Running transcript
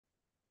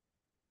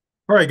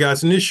All right,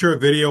 guys, in this short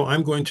video,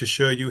 I'm going to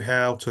show you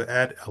how to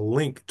add a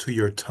link to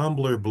your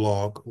Tumblr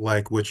blog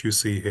like what you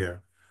see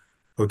here.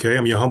 Okay,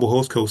 I'm your humble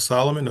host, Coach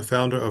Solomon, the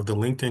founder of the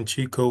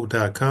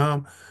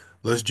LinkedInCheatCode.com.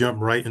 Let's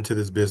jump right into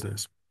this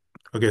business.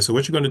 Okay, so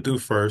what you're going to do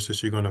first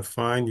is you're going to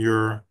find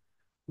your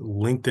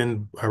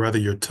LinkedIn, or rather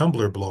your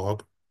Tumblr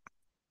blog.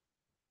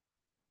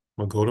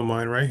 We'll go to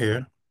mine right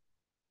here,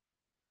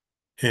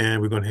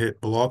 and we're going to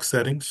hit blog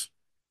settings,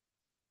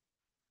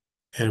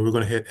 and we're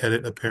going to hit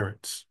edit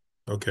appearance.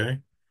 Okay,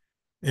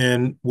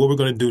 and what we're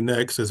going to do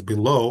next is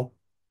below.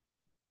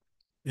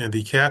 In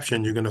the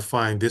caption, you're going to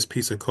find this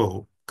piece of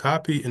code.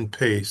 Copy and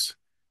paste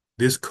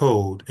this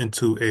code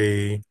into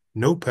a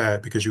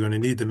notepad because you're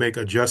going to need to make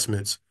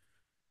adjustments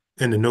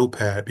in the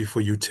notepad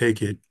before you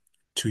take it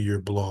to your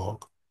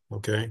blog.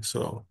 Okay,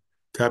 so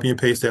copy and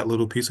paste that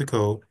little piece of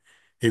code.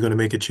 You're going to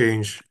make a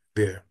change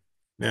there.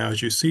 Now,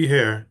 as you see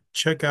here,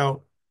 check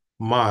out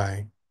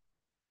my,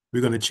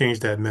 we're going to change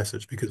that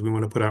message because we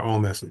want to put our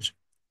own message.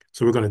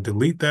 So we're going to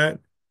delete that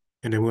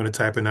and then we're going to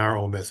type in our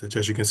own message.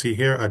 As you can see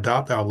here,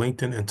 adopt our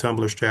LinkedIn and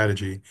Tumblr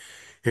strategy.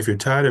 If you're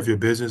tired of your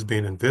business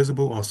being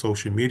invisible on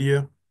social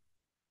media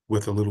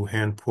with a little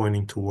hand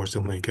pointing towards the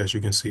link, as you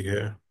can see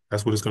here,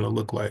 that's what it's going to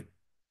look like.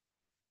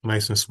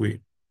 Nice and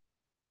sweet.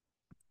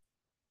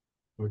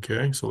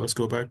 Okay, so let's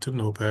go back to the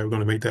notepad. We're going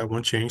to make that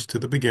one change to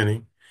the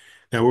beginning.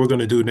 Now, what we're going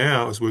to do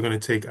now is we're going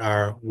to take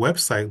our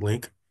website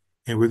link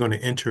and we're going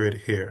to enter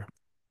it here.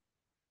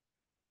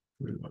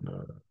 We're going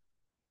to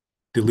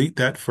delete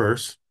that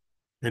first,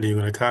 and then you're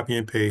going to copy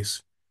and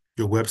paste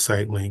your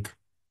website link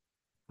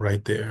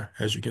right there.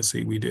 As you can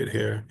see, we did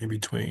here in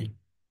between,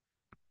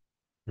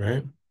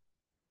 right?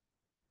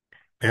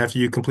 After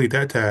you complete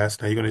that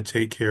task, now you're going to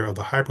take care of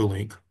the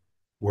hyperlink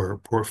where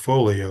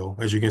portfolio,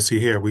 as you can see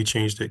here, we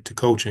changed it to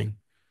coaching.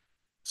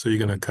 So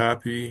you're going to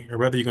copy, or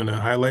rather you're going to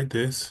highlight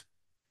this,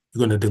 you're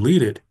going to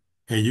delete it,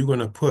 and you're going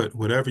to put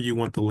whatever you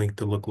want the link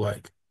to look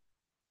like.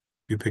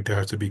 You picked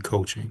ours to be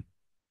coaching,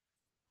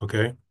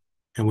 okay?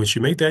 And once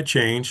you make that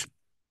change,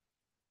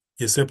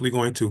 you're simply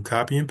going to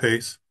copy and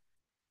paste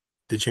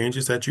the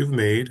changes that you've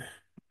made,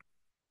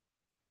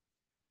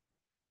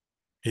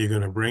 and you're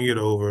going to bring it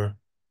over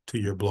to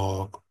your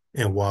blog,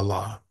 and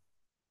voila.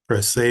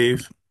 Press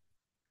save.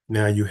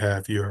 Now you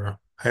have your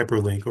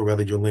hyperlink, or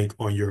rather your link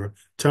on your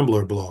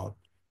Tumblr blog.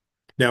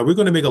 Now we're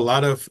going to make a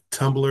lot of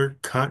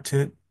Tumblr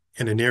content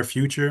in the near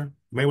future.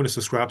 You may want to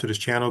subscribe to this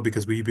channel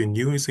because we've been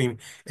using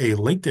a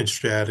LinkedIn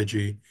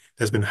strategy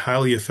that's been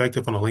highly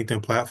effective on a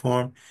LinkedIn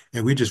platform.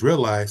 And we just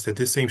realized that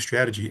this same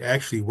strategy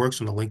actually works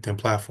on the LinkedIn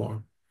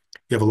platform.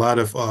 You have a lot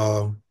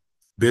of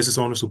business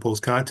owners who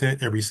post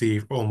content and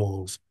receive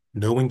almost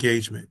no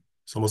engagement.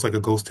 It's almost like a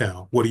ghost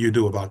town. What do you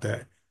do about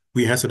that?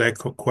 We answer that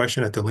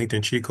question at the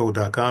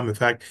LinkedInCheatCode.com. In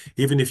fact,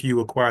 even if you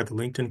acquire the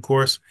LinkedIn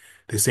course,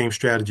 the same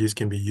strategies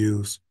can be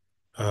used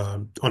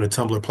on a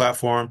Tumblr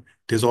platform.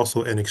 There's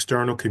also an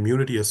external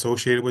community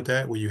associated with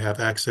that where you have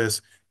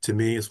access to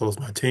me as well as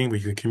my team where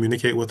you can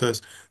communicate with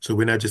us. So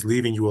we're not just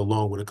leaving you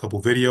alone with a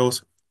couple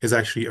videos. It's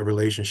actually a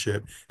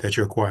relationship that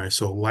you're acquiring.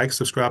 So like,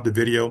 subscribe to the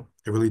video.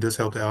 It really does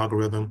help the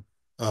algorithm.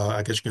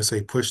 I guess you can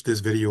say push this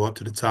video up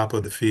to the top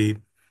of the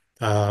feed.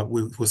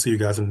 We'll see you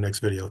guys in the next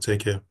video.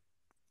 Take care.